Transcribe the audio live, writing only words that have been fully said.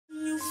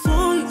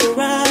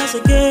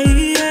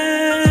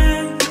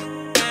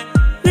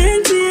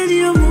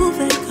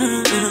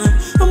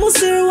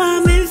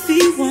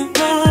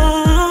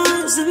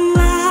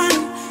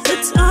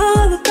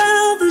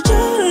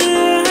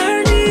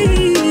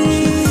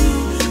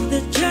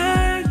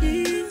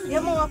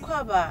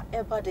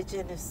The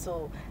journey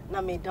so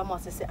na me damo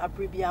say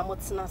abribia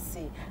motsna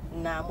se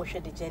na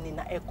mohwe the journey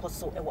na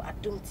ekoso e wo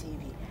Adom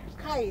TV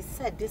kai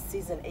said this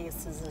season is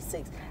season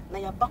 6 na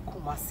ya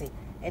bakumase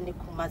ene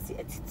kumase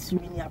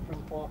atitiri ni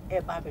aprempon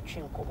e ba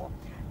betwe nkomo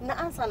na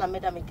answer na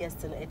madam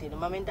guest no edi no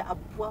mamenda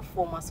abua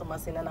forma so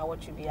masena na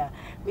watch bia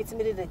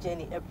metimide the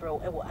journey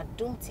ebro e wo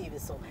Adom TV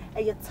so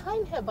e your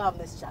time here ba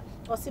mixture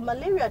or see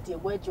malaria dey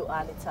wejo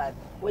anytime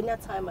when your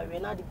time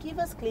arena the give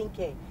us clean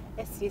care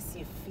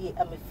SH0CKING fee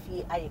am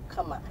fee aye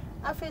kama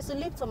afi so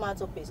lip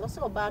tomato paste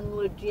also oba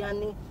no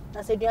aduane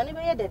na se aduane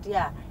be ye de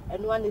dia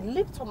eno an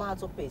lip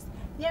tomato paste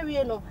ye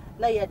wie no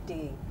na ye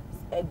de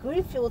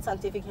Greenfield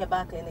Scientific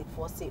Herbal Clinic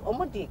for say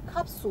omo de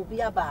capsule bi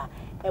aba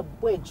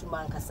ebo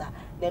adwuma nkasa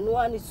na no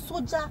an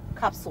soja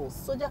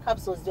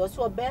capsules de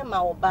also be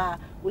ma oba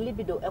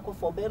libido eco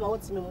for be ma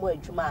wotimi mo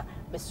adwuma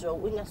besro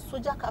wonya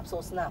soja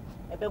capsules na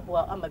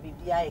ebeboa ama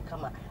bibia e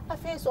kama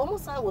afi so omo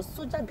san was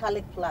soja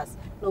garlic plus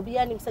na obi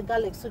anim se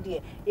garlic so de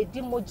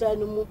edi moja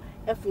no mu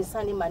efri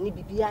sane ma ni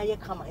bibia ye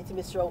kama enti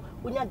besro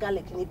wonya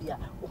garlic ni bia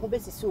wo ho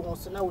besisi wo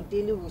so na wo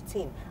daily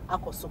routine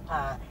akoso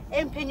pa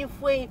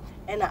empanyfoi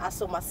na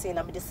asomase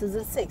na me the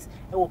season 6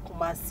 e wo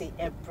Kumasi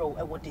ebro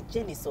e wo the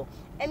journey so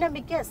and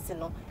me guess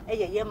no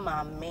ye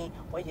maame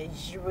or ye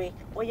jire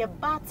or ye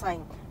bad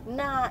time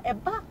na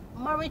eba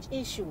marriage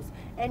issues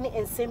any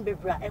ensem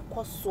bebra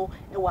ekoso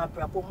e wo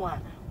abrabo mu a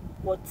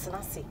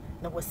wotena se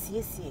na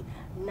wasiesie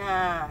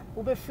na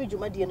wo be free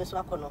dwumade no so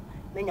akono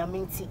na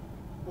nyamenti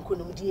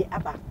nkonumdie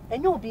aba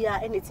enyo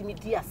bia enetimi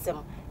di asem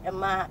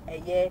ema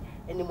eye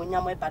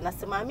enimonyam eba na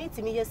se maame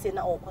timi yese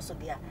na okoso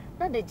dia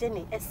na the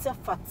journey ese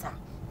fata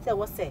se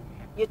wo se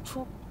ye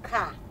tu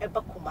car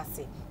eba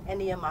Kumasi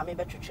ene ye maame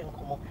betwetwe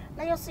nkomo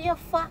na ye so ye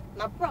fa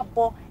na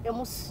brabo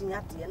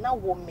emusua de na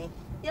wo me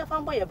ye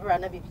fa mbo ye bra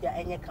na bibia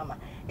enye kama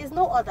is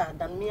no other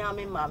than me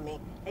ame maame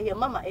eye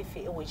mama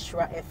efe e wo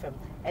Nhyira FM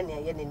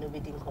ene ye ne no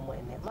bedi nkomo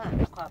ene ma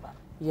kwaba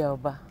ye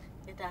oba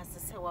da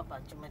se wa ba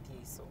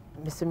dwumade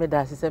so me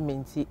da se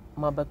menti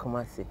ma ba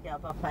Kumasi ya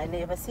papa ene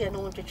ye ba se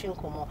no ntwetwe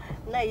nkomo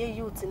na ye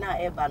youth na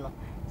eba no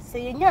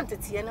se ye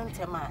nyantete no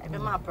ntema ebe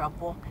ma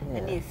brabo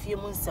ene efie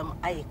mu nsem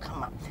aye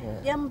kama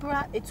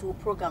yembra etu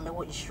program e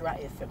wo Nhyira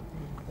FM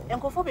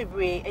enkofo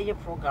bebre eye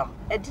program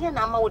edie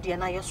na ama wo de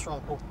na ye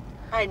sonko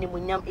ai ni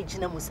munyam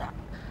ejina musa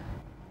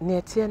ne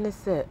etie ne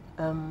se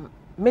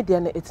media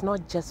no it's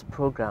not just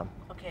program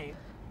okay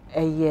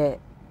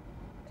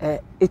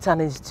it's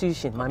an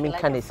institution. Okay, I mean,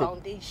 like a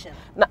foundation.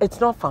 No, it's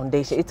not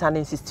foundation. It's an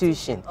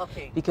institution.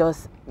 Okay.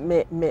 Because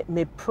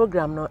me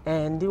program no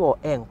end or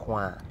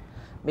enkwa.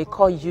 Me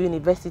call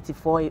university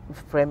for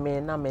me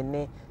na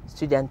me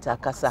student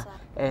akasa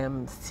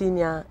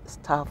senior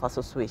staff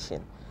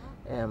association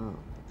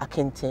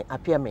akente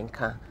apia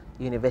menka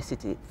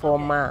university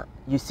former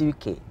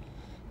UCK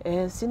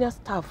senior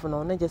staff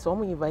no na just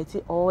we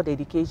invite all the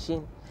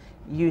education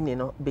union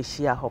no be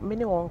share ho me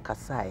ne won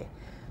kasai.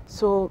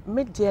 So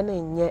media na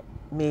nye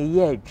me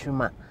ye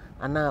adwuma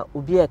ana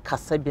obi e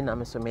kasa bi na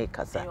me so me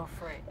kasa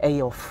e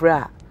your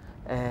fra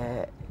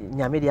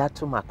nyame de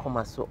ato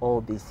makoma so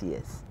all these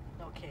years.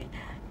 Okay.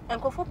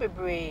 Enkofo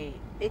bebre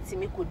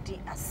etimi kodi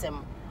asem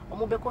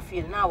omo be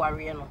kofi na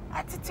aware no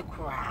atete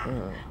kura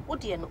wo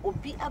de no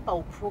obi aba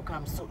wo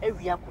program so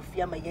awia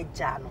kofi ama ye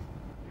gya no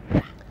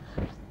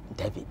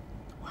David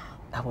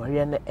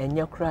aware na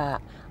enye kura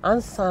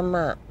ansa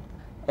na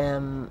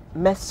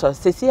meso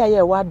sesi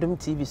aye wa Adom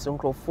TV so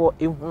nkrofo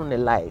ehun ne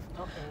live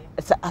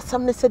okay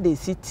asam ne se de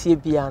si tie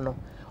bia no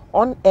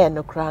on air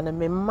no kra na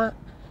memma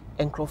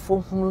nkrofo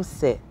hunu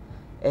se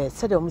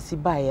de o msi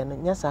baaye no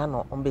nyasa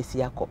no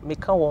ombesi akọ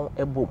meka won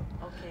ebom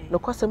okay no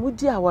kwase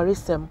mudi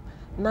awaresem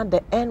na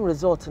the end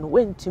result no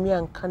wentumi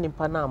anka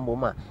nipa na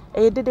amboma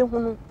dede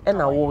hunu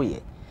na wo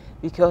ye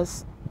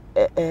because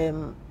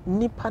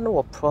nipa no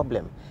wo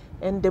problem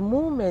and the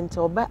moment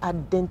oba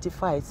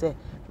identify say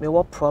me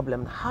what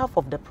problem half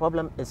of the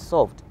problem is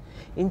solved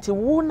into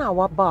wo na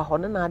wa ba ho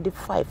na ade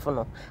 5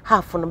 no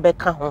half no be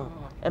ka ho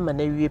e ma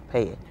na wie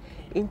pay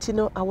into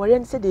no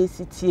aware say dey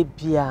sitie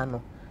bia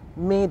no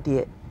me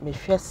de me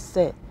hwe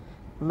se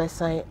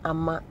mesan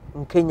ama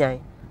nkenyan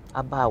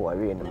aba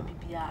aware no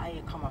bibia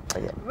aye kama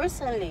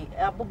recently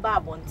abuba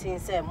abontin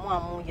say mo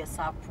amu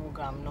yesa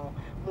program no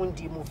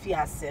mundi mu fi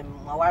asem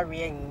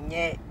aware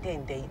nye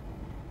denden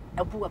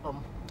abu abam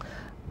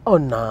oh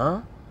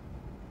na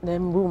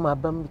then boom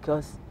abam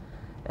because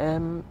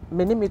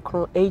many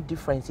mikro 8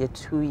 difference here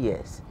 2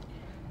 years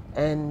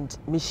and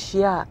me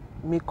share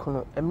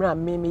mikro emra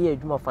me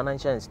adwuma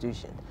financial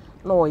institution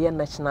no ye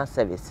national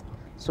service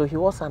so he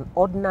was an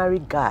ordinary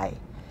guy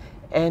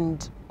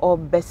and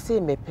obese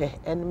mepe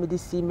and me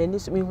see many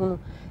so me hunu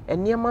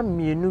eniema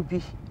mienu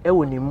bi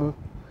ewonimu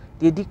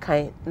de di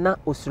kan na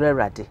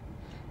osurerade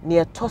ne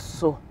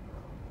etoso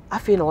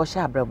afi na wo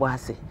sha abrabo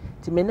ase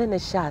Ti me ne ne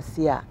hye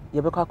ase a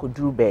ye bekọ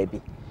akoduru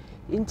baabi.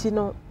 Nti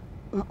no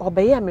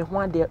obeye me ho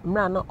ade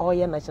mra na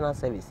oye national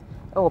service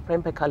e wo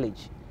Prempeh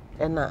College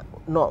na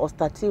no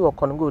start wo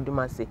Kongo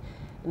Odumase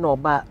na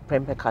oba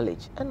Prempeh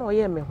College na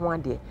oye me ho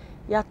ade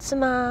ya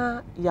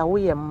tena ya wo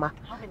ye mma.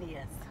 How many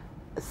years?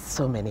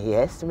 So many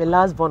years. My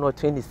last born was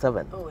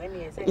 27. Oh, any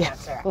years?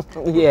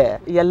 Yeah,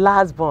 your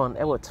last born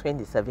was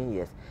 27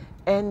 years.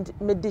 And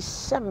me de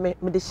share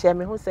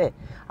me who say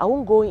I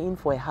won't go in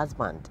for a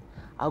husband.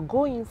 I'll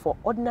go in for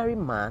ordinary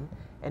man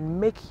and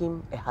make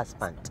him a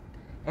husband.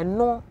 And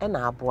no and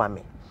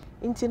abuame.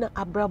 Intina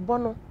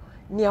abrabono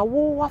ni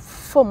awo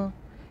fom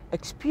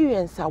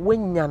experience a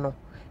wenyano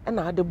and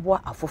a de boa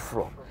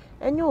afofro.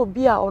 And you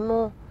be a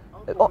ono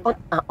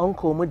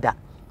uncle muda.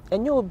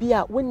 And you be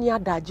a when ya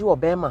daji or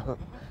bema ho.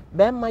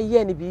 Bema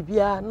ye ni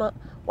bibia na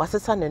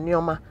wasesa ne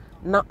nneoma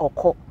na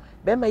okọ.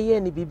 Bema ye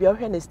ni bibia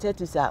hwe ne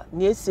status a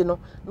niesi no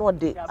na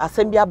de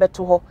asem bia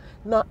beto ho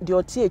na de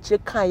oti eche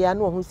kan ya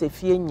na ohun se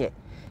fie nye.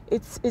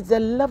 It's a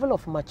level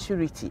of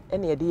maturity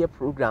and the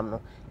program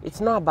no.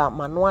 It's not about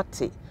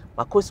manuate,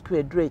 makosku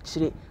edre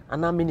chire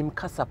ana minim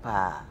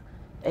kasapa.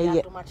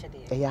 Eya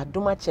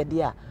doma chede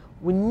a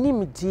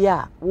wonim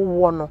dia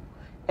wo no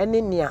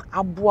ene nea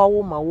aboa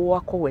wo ma wo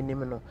akọ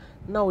wanim no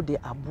na wo de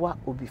aboa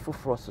obi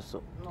foforo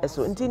so.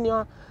 So nti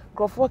nea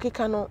krofo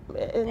keka no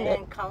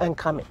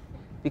enkame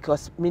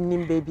because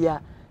minim baby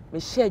a me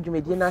share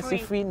dwumedi na se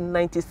free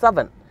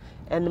 97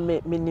 and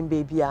me nim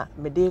baby a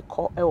me dey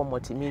call e wo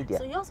multimedia.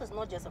 So yours is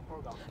not just a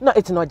program? No,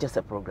 it's not just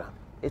a program.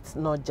 It's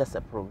not just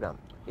a program.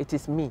 It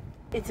is me.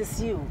 It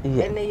is you.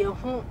 Yeah. And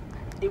you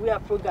the way a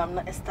program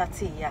na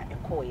start ya e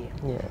call ye.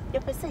 Yeah. You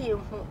pese you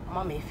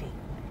mama efi.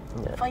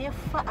 Yeah. For your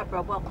fa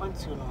abrabo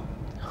akwantu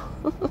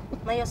no.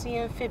 Na you so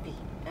yen febi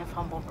and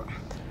from Obra.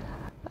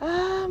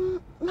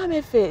 Mama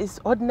efi is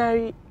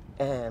ordinary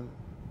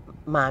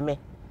mame.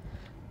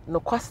 No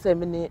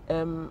kwasem ni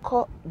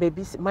ko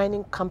babies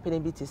mining company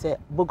bi ti say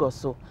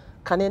Bogoso.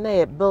 Kanena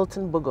ye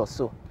Belton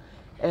Bogoso.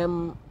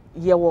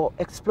 Yewo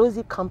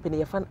explosive company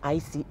ye fan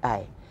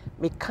ICI.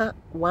 Me can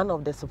one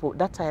of the support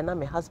that time na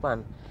my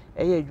husband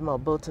adwuma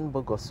Belton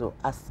Bogoso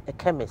as a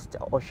chemist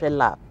or shell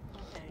lab.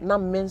 Na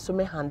men so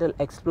me handle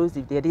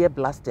explosive the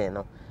blasting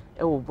no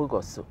e wo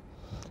Bogoso.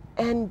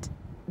 And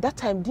that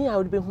time din I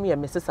would be hu ye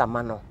Mrs.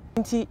 Amano.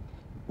 Nti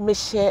me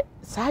share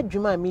sa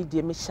adwuma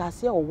media me share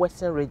se o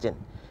Western region.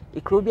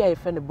 Ikrobia ye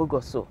fan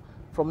Bogoso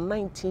from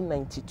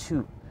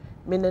 1992.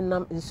 Me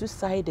nenam in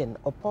Siden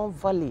upon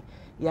valley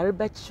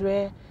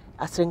yarebechre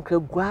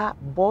asrenkregwa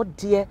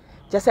bodie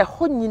just a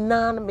ho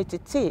nyina na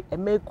metete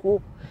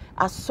emeko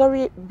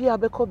asori bia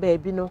beko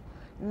baabi no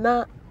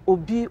na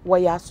obi wo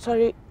ya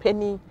asori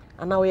penny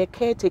ana wo ye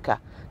caretaker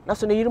na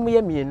so no yirimu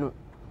ye mienu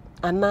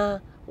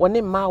ana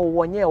woni ma wo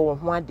wonye wo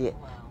ho ade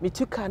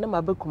mituka na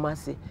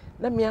mabekumase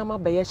na miama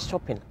be ye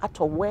shopping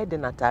ato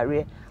wedding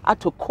atare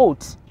ato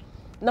coat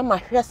na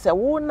mahwese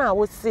wo na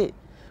wo se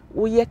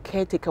wo ye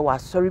caretaker wa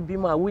asori bi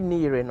ma wo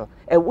ni yire no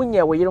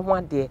wonye wo yire ho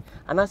ade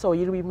ana so wo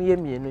yire bi mu ye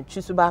mienu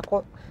twisu ba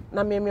ko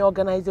na me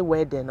organize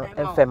wedding no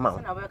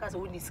enfema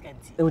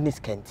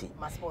uniskanti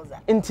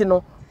inti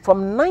no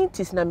from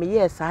 90s na me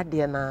years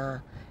ade na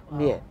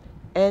me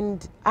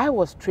and I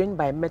was trained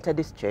by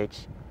Methodist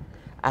Church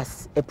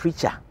as a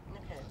preacher.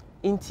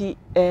 Inti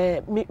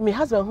me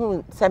husband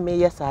who say me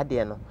years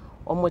ade no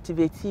o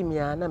motivate me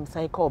na me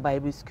sign call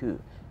Bible school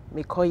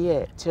me call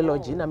ye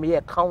theology na me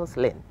ye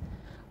counseling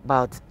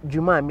about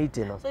Juma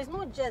meeting. So it's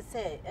not just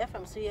say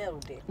FM so here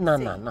day.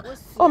 No.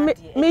 Oh me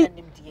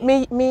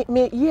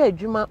yeah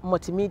Juma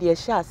multimedia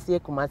share see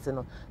Kumasi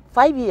no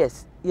 5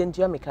 years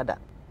yenjua me kada.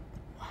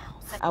 Wow.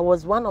 I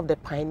was one of the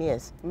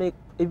pioneers. Me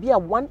it be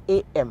at 1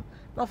 a.m.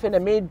 Now I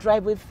made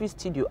drive with free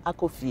studio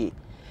Akofie.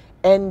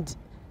 And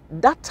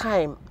that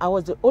time I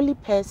was the only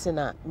person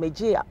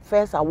made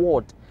first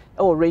award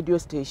or radio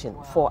station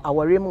for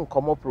our Raymond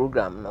Komo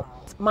program no.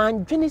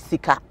 Man Jenny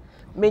Sika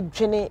me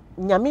dwene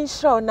nyame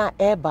nhira na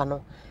eba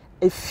no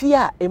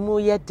efia emu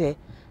ye de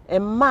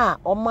emma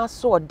oma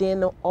so den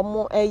no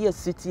omo eye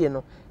city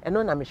no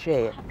eno na me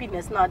hwe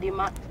happiness na de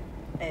ma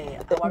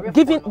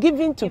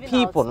giving to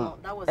people no,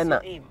 that was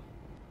your aim.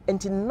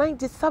 Until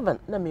 97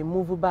 na me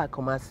move back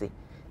Kumasi.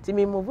 Ti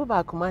me move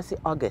back Kumasi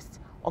August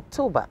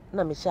October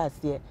na me sha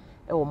ase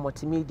e wo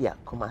multimedia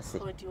Kumasi.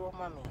 So do you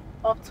mama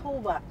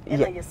October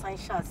and your sign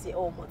sha ase e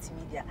wo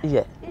multimedia.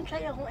 Yeah. You try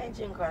your home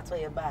engine crato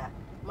your ba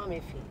mama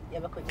efi ye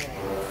be ko jere.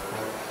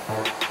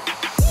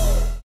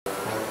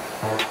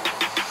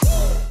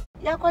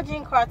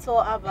 Yakojin Krato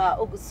aba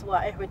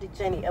ogusua ehwede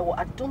journey ewo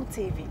Adom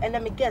TV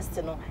and me guest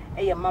no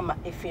eye mama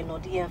efe no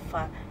de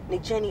yemfa the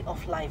journey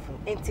of life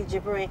enti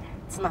jebre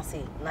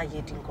tnase na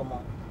yedi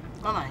nkomo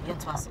mama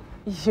yentwaso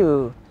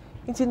yo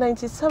in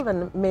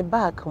 97 me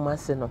back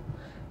Kumasi no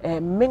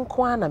me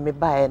nko na me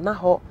bae na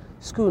ho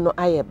school no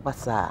aye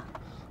basa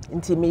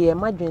nti me ye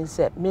madwen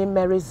se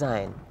me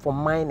resign for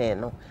mine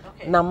no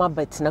na ma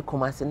betina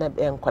Kumasi na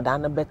enkoda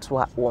na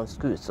betwa won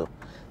school so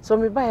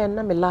me bae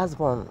na me last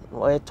born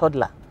or a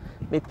toddler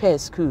me pay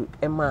school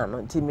a man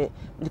until me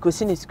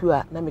because in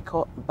school na me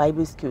call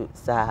Bible school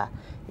sa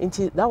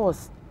until that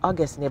was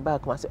August ne ba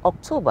Kumasi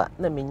October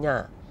na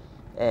menya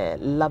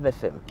Love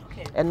FM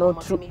and no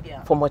true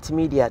for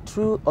multimedia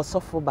through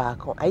Osofo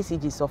Baako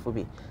ICG Sofo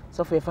bi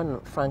Sofo fan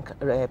Frank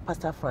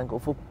Pastor Frank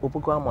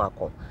Obugwamo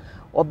akon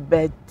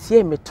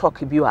obetie me talk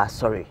bi wa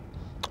sorry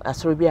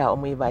bi a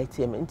omo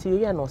invite me nti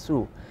you no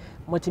so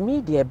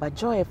multimedia ba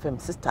Joy FM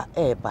sister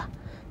eba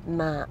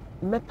na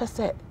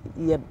mepese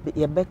ye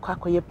be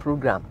kwakoye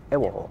program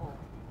ewo.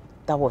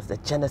 That was the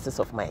genesis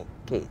of my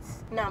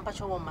case. Na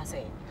mpacho wo ma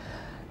say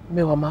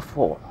me wo ma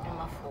for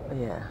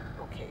yeah.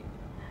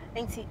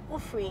 Enti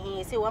ofri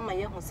hin say wa ma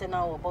ye hu se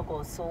na wo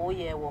bogo so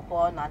ye wo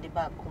ho na de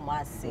ba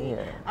Kumasi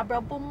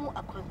abrabom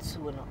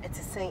akwantu no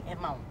etisen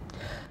ema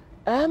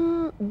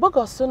wo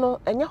bogo so no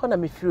enya ho na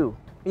me firi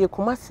me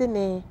Kumasi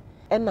ne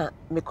ena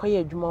me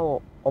koye adwuma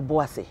wo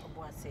Oboase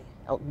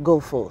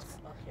Goldfields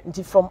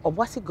nti from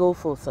Oboase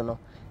Goldfields no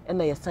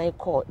ena ye sign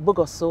call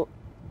bogo so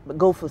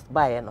Goldfields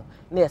buy no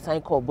na ye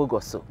sign call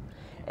bogo so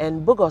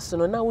and Bogos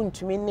no na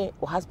wuntumi ne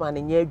o husband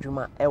nya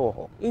adwuma ewo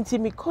ho nti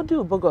mi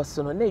kodu Bogos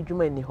no na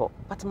adwuma ni ho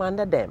but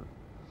manda dem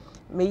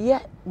me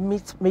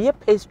ye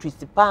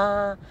pastries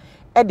pa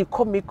e de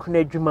ko me kuna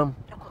adwuma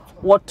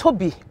wo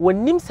tobi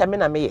wonim se me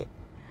na me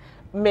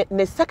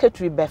ne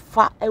secretary be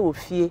fa ewo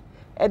fie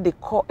e de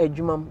ko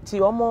adwuma ti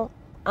omo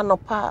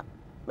anopa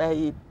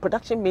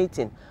production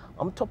meeting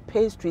to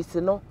pastries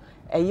no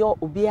eyo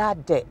obi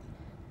ade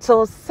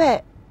till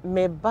say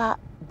me ba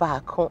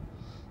ko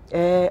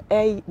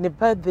ne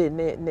birthday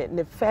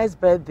ne first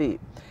birthday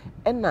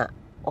ena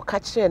o ka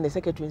kire ne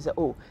secretary say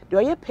oh the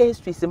oye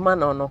pastries man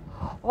no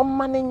o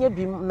man nya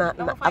bi na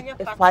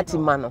party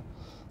man no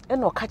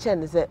ena o ka kire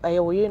ne say aye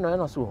oye no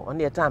ena so on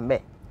the time me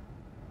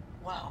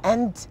wow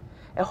and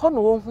e ho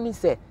no wo hunu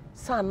say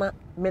sana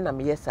me na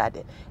me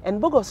yesade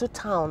and Bogos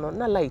town no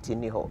na light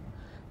ni ho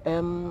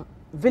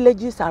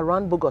villages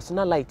around Bogos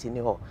na light ni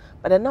ho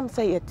but then am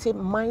say yete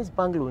mines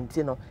bungalow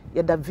nti no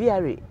ye da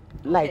very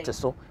light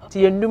so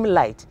ti enum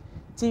light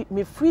ti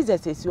me freezer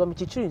says you am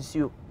chichiri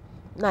nsuo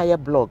na ye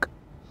blog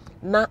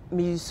na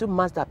me use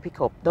master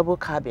pickup double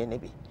cabin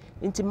bi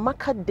nti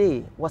maka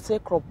day was a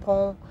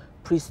cropon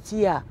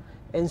prestia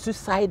and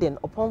suiciding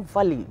upon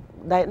valley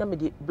na me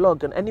di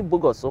blog and any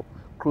Bogos so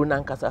crew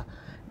nankasa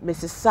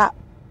Mrs.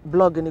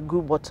 blog in a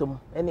good bottom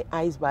any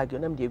ice bag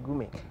and the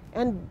agreement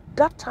and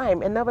that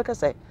time and never can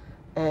say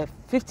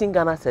 15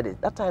 Ghana cedis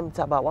that time it's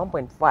about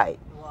 1.5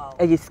 wow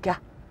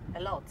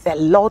a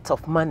lot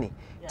of money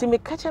to me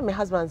catch my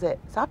husband say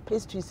sa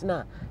pastries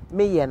na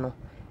me ye no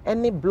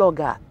any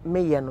blogger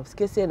me ye no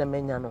skese na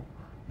menya no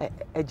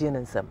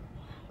ensem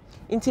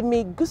inti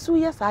me gusu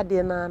yes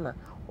ade na na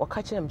wo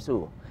catch him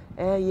so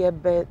ye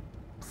be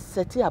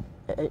set up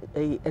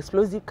a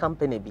explosive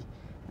company bi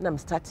na I'm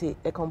starting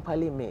a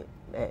company me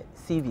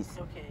CVs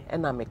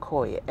and I'm a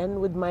call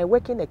and with my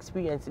working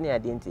experience in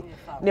identity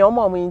ne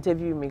omo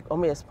interview me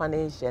omo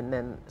Spanish and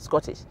then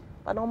Scottish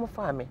but omo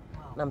fa me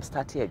na I'm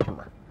starting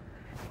adwuma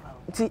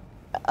nti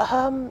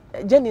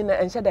Jenny na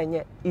enshada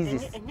nye easy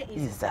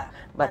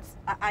but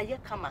aye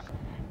kama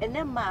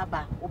ene ma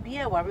ba obi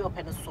e ware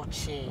open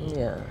soche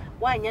yeah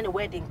wan nye ne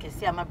wedding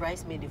kesi ama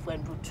bridesmaid for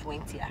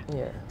 20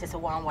 yeah just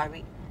one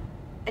worry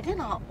e dey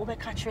na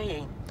obeka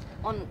kire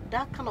on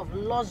that kind of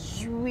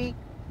luxury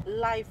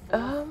life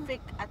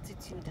fake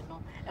attitude no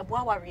e bo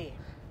aware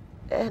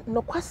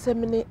no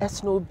kwasem ni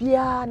esno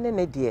bia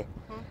ne de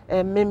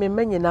me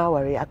manyina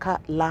aware aka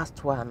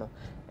last one no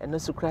eno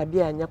sukra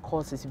bia anya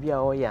courses bia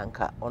o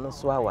yanka ono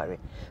so aware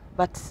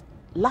but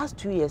last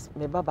 2 years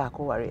me baba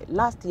ko ware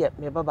last year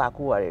me baba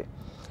ko ware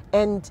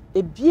and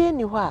e bia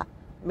ni ho a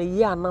me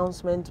ye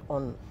announcement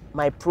on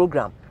my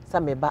program sa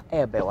me ba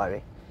ebe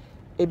ware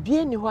e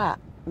bia ni ho a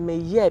me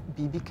ye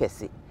bibi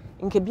kese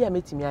nke bia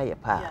metimi aye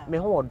pa me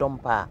ho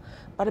odom pa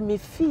but me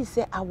feel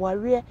say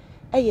aware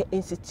eye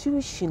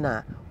institution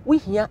a we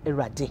here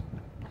erade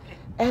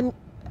and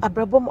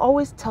abrabom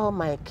always tell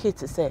my kids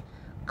to say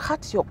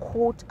cut your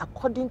coat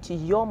according to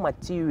your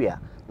material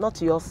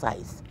not your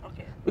size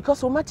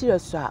because your material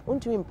so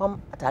untu impam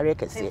atare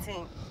kese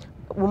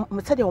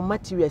me say your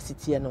material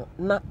sitie no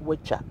na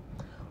watwa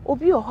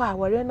obi ho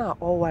aware na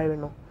oware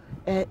no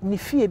ni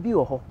fie bi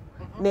ho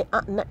ne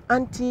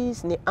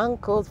aunties ne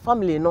uncles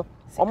family no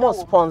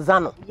almost sponsor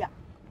no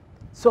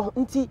so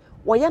nti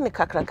wo ye ne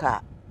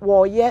kakraka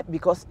wo ye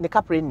because ne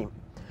kapre nim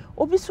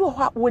obi so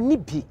ho woni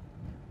bi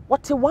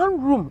what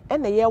one room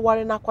and ye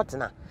ware na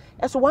kwotena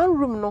so one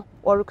room no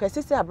or request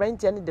say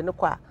abrantia ne de no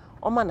kwa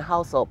o man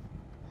house up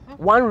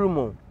one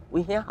room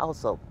we hear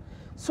house up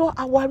so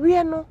our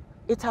real no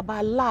it's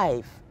about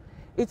life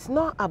it's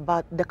not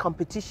about the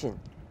competition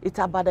it's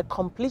about the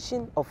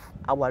completion of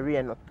our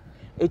real no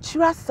e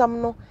chira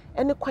sam no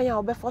ene kwan ya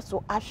obefo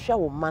so ahwe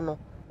wo ma no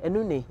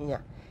enu na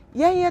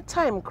hia ye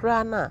time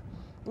kra na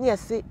ne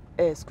say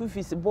school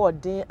fees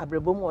board din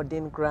abrabom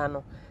odin kra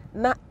no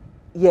na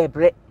ye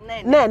bre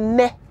na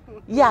ne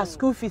ya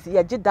school fees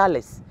ye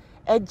 $,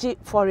 eji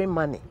foreign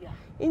money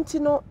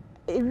inti no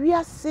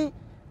ewiase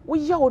wo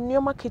ye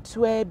onioma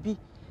ketua bi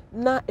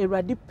na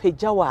erade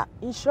pejawa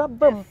insura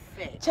bam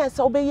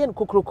chance obeye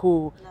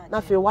nkokroko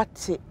na fe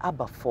wate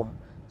abafom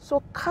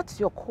So cut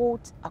your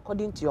coat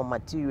according to your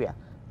material,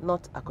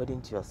 not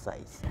according to your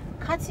size.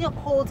 Cut your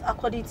coat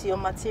according to your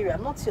material,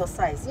 not your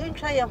size. You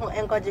try your own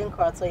engaging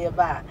crowd or your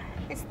bar.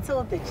 It's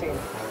still the gym.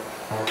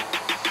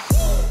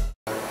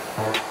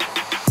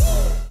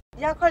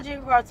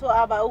 Yakajin Rato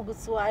Aba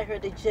Ugusu, I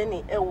heard the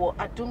journey,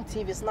 Adum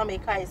TV's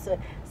Nameka is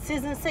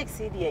season 6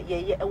 here,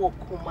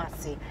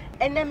 Kumasi.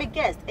 And then me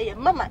guest,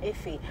 Mama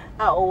Effie,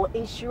 our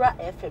Nhyira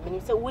FM, and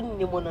you say, wouldn't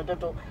you want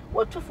to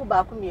what two for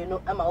Bakum, you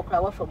know, Ama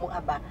Okra for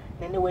Moaba,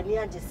 then when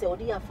you just say, oh,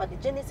 dear, for the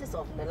genesis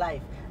of the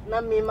life.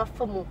 Name my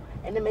famu,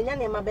 and the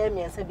Menyan my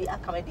baby and say, be a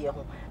comedy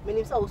home.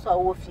 Meaning also a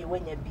wolf you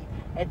when you be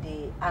at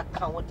the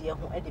account, dear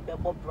home, at the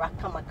Obra,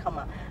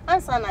 kama.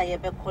 Answer na ye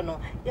bekono,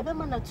 ye be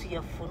mana to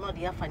your phone, or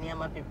the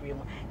Afaniama Bibrim.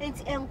 And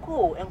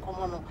enco and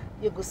common,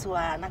 you go so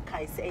a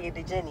nakai say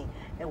the journey,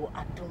 and will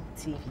Adum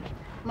TV.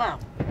 Ma,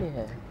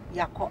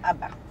 yeah, Yako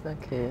Abba.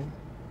 Okay.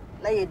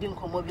 Now you didn't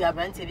come over your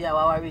brand TV,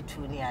 our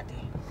return near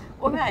day.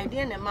 Over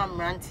idea and a mam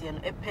ranty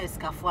and a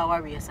pesca for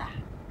our race,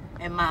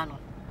 a man.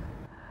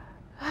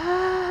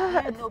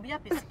 No be a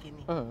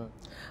piscini. No,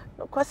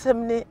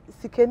 Quasemne,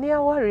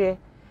 Sikenia warrior,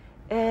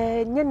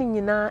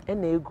 Yanina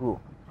and Ego.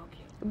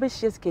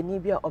 Bishes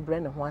Kenibia or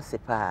Brenna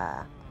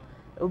Wasepa.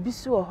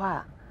 Obisu or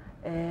ha,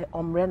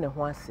 Ombrena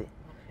Wase.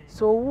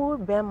 So, who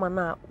bear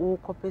mana, who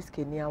copies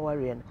Kenia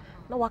warrior,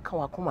 no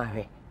wakawakuma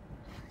he.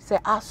 Say,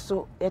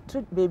 aso, a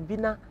truth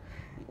babina,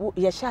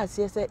 ye shall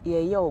say,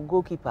 ye or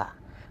goalkeeper.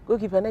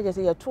 Goalkeeper, and I just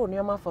say, you're too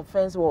near for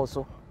fence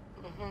also.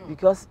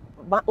 Because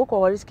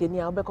Okowaris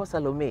Kenia, because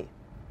Salome.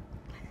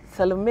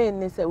 Salome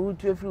ne say we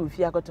do free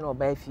fi akoto no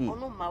buy fee.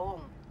 Ono ma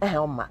won.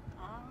 Oma.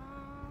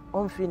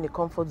 On free in the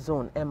comfort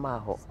zone Emma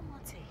ho.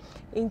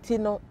 Inti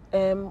no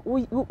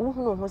we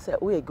hunu ho say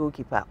we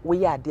goalkeeper.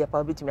 We are there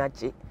pa betimi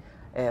ache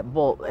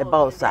ball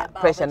about sa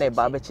pressure na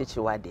ba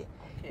bechichi wade.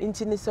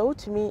 Inti ne say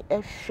utumi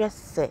ehwe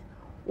se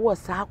wo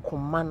sa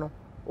akoma no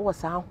wo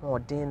sa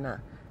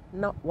ahoden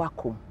na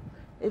wakom.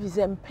 If is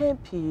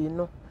empempi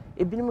no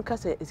ebinim ka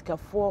say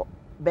iskafo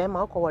be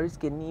ma ko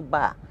risk ni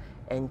ba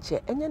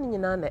enche enye ni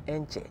nyina na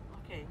enche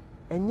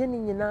enye ni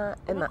nyina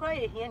na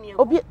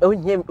obi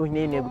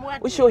onye ne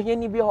wo hye ohie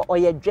ni bi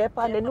oye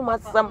dwepa na num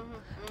asam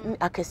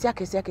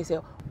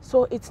akese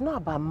so it's not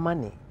about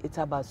money, it's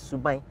about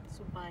suban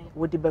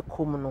wo de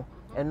bekom no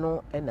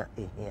eno na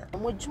ehia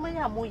modjuma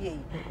ya moye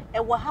e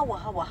wa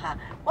ha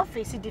what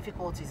face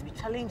difficulties be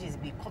challenges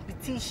be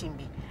competition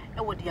be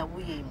e wo de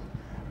awoye mu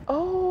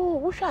oh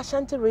wo hwa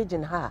Ashanti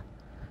region ha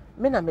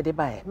me na me de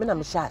bae me na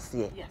me hya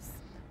ase yes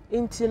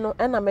inti no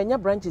na menya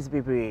branches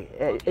bebre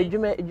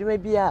edwuma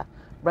bia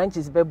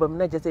branches bebom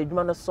na just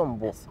edwuma no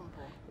sombo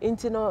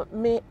inti no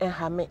me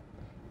me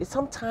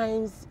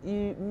sometimes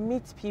you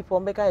meet people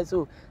because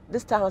so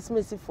this time was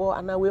missing for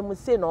and we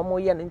must say no more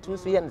yen into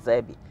so yen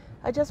zabi.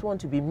 I just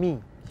want to be me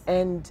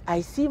and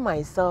I see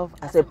myself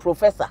as a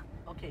professor.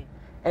 Okay.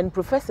 And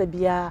professor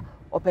bia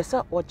or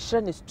person or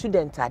train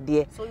student are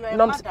there. So you are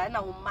mother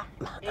na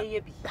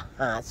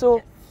umma.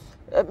 So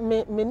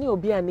many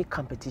obi any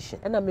competition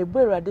and I'm a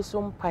boy this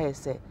one pie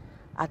say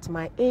at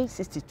my age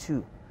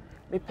 62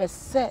 me per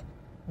se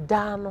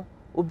dano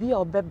obi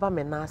obeba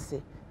me na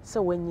ase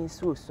so when you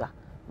so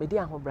me dey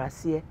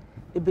ahobrase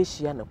e be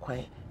hia ne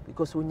kwan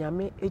because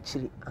onyame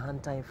echiri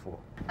ahantan fo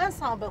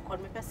ansa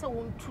obekọ me per se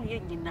won tu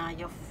ye nyina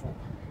ye fo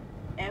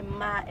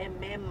emma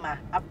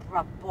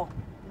abrabo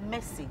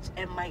message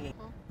emma ye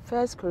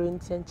 1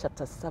 Corinthians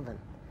chapter 7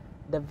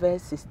 the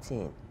verse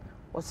 16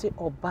 o say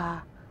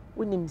oba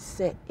wonim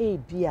se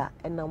bia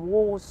enam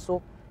wo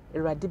so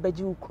erade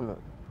baji ukunu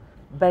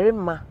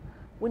berima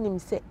wonim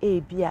se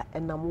bia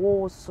enam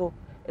wo so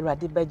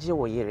erade baji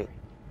wo yere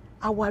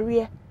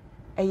aware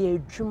eye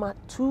adwuma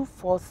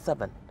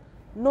 247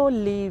 no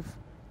leave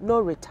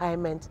no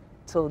retirement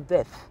till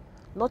death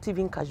not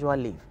even casual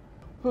leave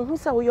hu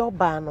sa wo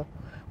yoba no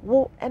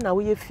wo na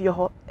wo ye fie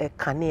ho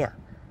kanea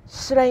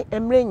hyiran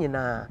emre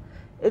nyina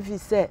if you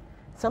say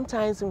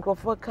sometimes in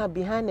Crawford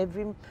behind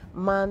every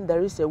man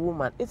there is a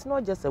woman. It's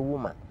not just a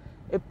woman,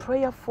 a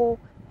prayerful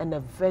and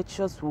a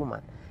virtuous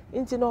woman.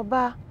 Inti no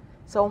ba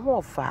so ho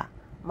fa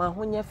ma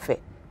honye fe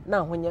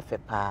na honye fe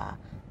pa.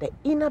 The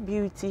inner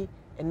beauty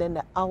and then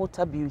the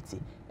outer beauty.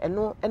 And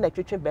no and the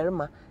twetwe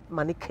berima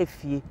mane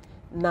kafie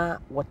na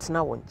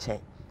wotena won chen.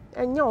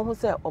 Enya ho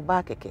se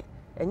oba keke.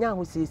 Enya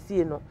ho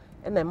siesie no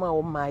na ma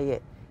wo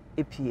maye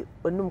epie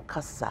onum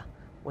kasa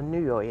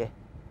wonu yoye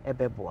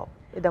ebeboa.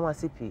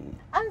 Edamasipi.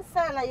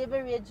 Answer na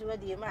yeberi adwuma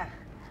de ma.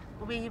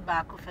 Wo be yi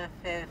ba ko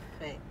fe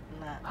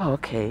na.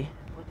 Okay.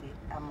 Odi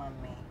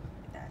amame.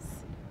 That's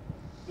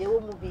it. Ye wo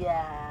mu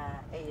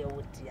bia eye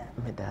wodia.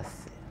 Me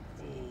that's it.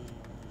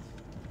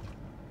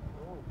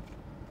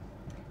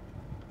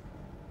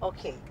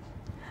 Okay.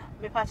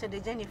 Me pacha the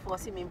journey for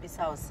see me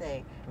bisa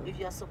say if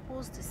you are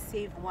supposed to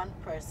save one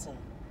person,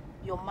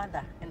 your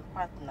mother and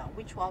partner,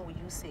 which one will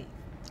you save?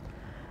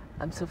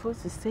 I'm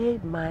supposed to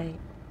save my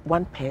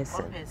one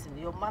person. One person,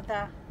 your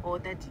mother or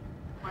daddy.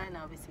 Why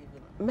now we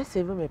saving? Me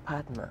saving my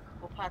partner.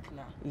 Or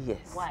partner?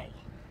 Yes. Why?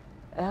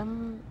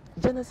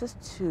 Genesis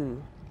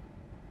 2,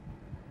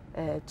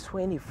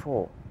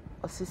 24.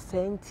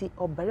 osisenti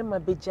obarema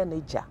beja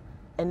neja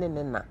ene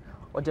ne na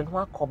ode no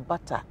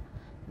akobata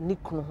ni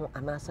kunu ho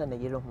anasa na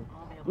yere ho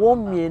wo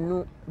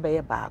mienu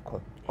beye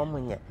baako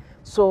omunye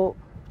so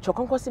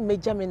chokonkosi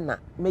meja me na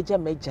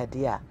meja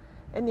de a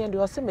ene ende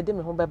o se me de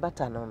me ho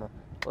bebata no no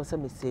o se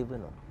me save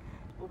no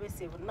o be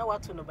save na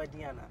watu no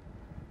badiana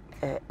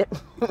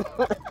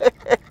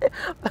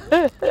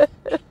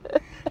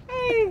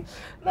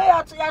na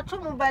ya to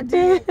mu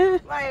badi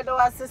my do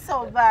asese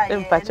oba ye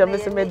mpacha me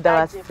se me da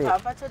wase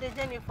mpacha de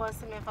Jenny for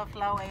se me fa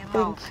flower e ma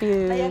thank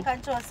you na ye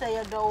kan cho say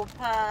ye do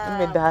pa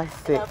me da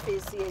wase na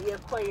face ye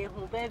koye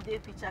hu birthday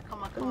picture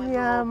kama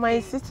yeah my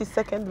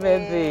 62nd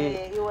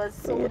birthday it was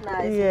so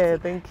nice yeah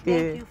thank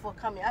you for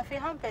coming I feel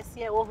hampers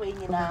here wo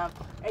nyina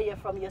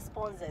from your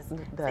sponsors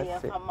say ye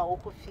fa ma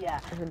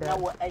okofia na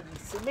wo adi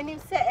so menim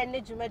say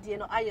ene dwumade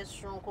no aye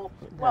stronko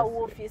wa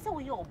wo fie say wo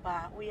ye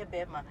oba wo ye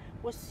bema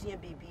wo sua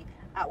bibi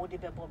a wo de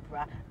bebo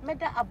bra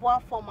meda aboa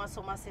forma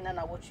so masina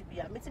na wo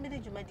twibia metimi de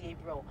dwumade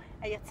bro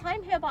eye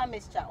time herbal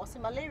mixture or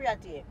malaria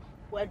there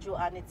wajo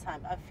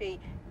anytime afei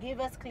give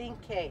us clean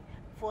care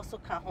for so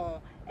kahon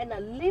and a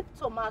lip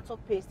tomato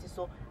paste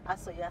so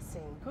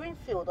asoyasin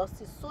greenfield or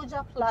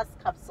soja plus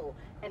capsule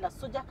and a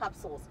soja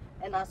capsules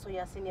and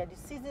asoyasin the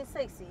season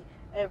 6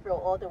 every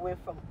all the way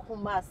from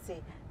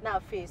Kumasi na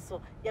afei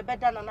so ye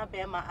beda na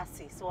bema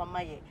ase so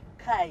amaye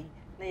kai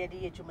na ye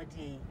de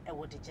dwumade e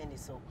wo de Jenny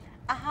so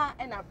aha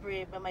and a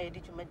brave bema ye de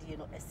dwumade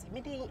no asi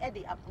midin e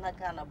de Abena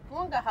Ghana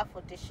bonga ha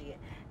for this year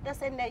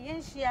that's na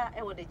ye hia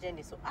e wo de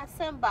Jenny so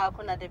asemba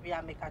ko na de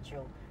bia make a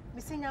tro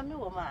misinya me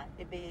wo ma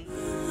ebe